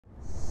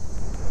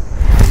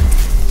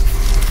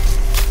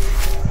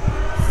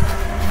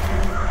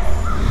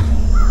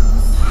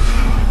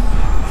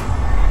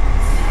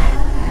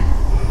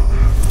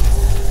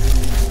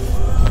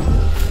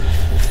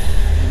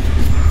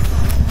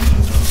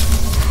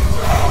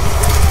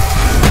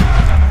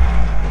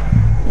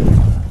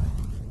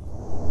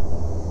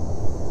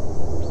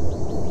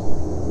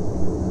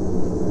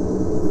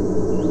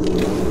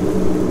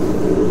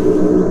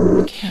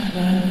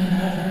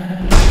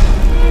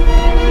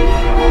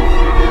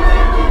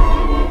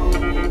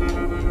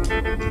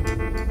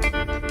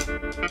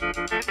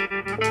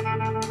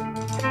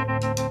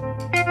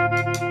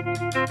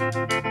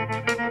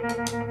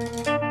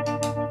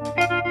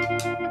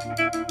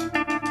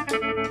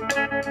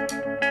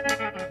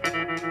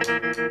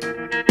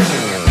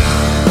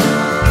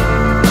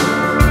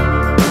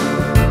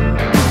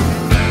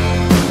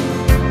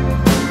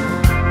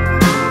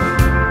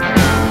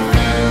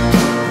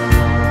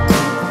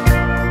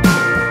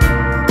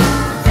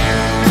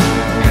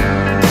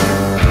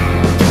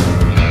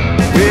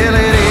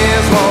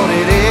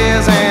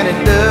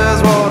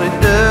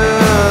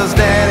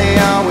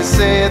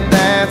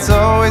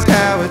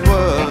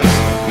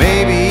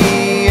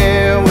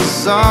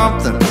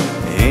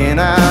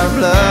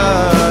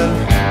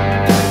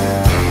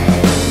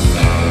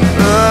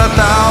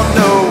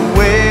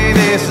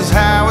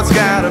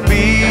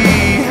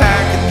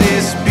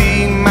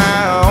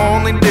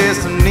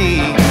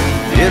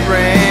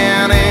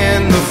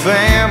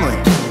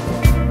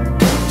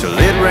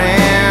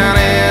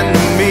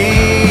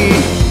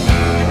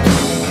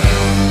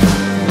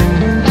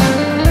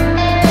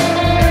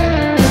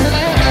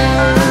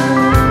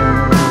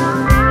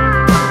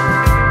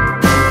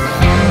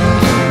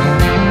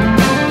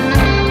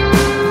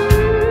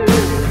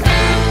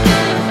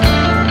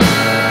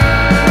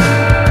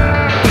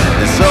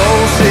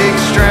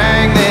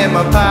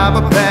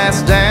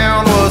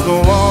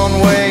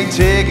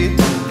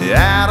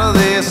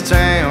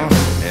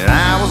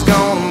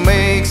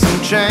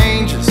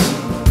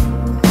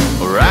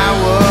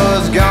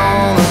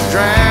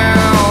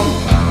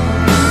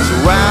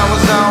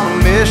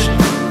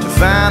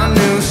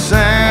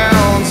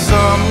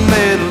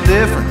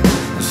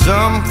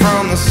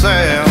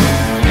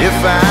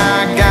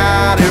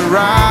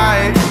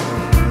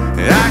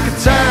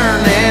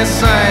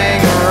this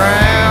thing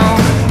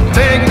around.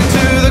 Take me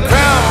to the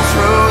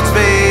crossroads,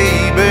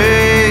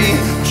 baby.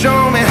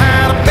 Show me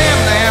how to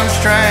bend them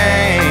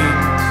strings.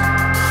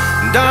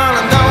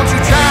 Darling, don't you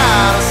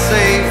try to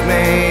save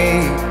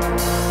me.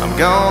 I'm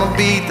gonna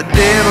beat the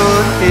devil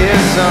at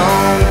his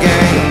own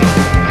game.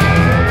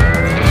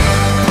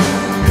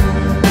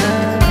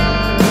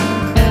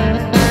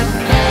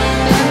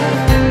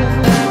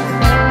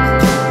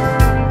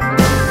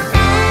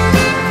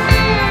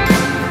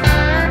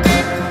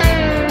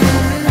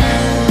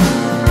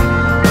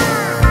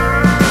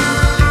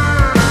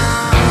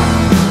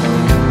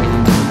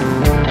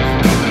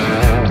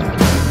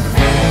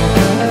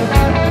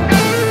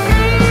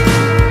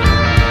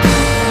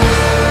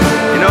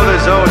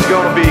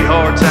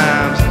 Hard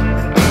times.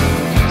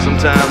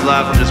 Sometimes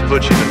life will just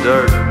put you in the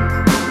dirt.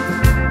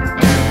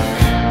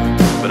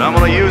 But I'm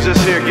gonna use this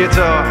here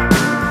guitar,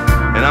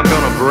 and I'm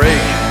gonna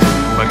break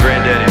my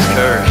granddaddy's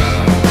curse.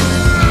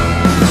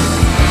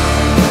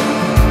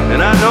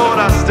 And I know what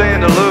I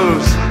stand to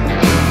lose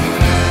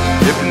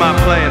if my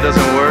plan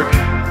doesn't work.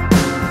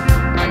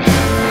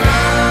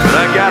 But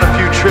I got a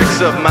few tricks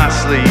up my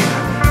sleeve.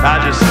 I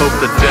just hope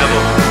the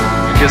devil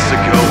gets to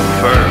go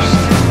first.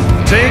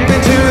 Take me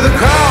to the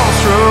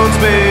crossroads,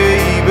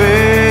 baby.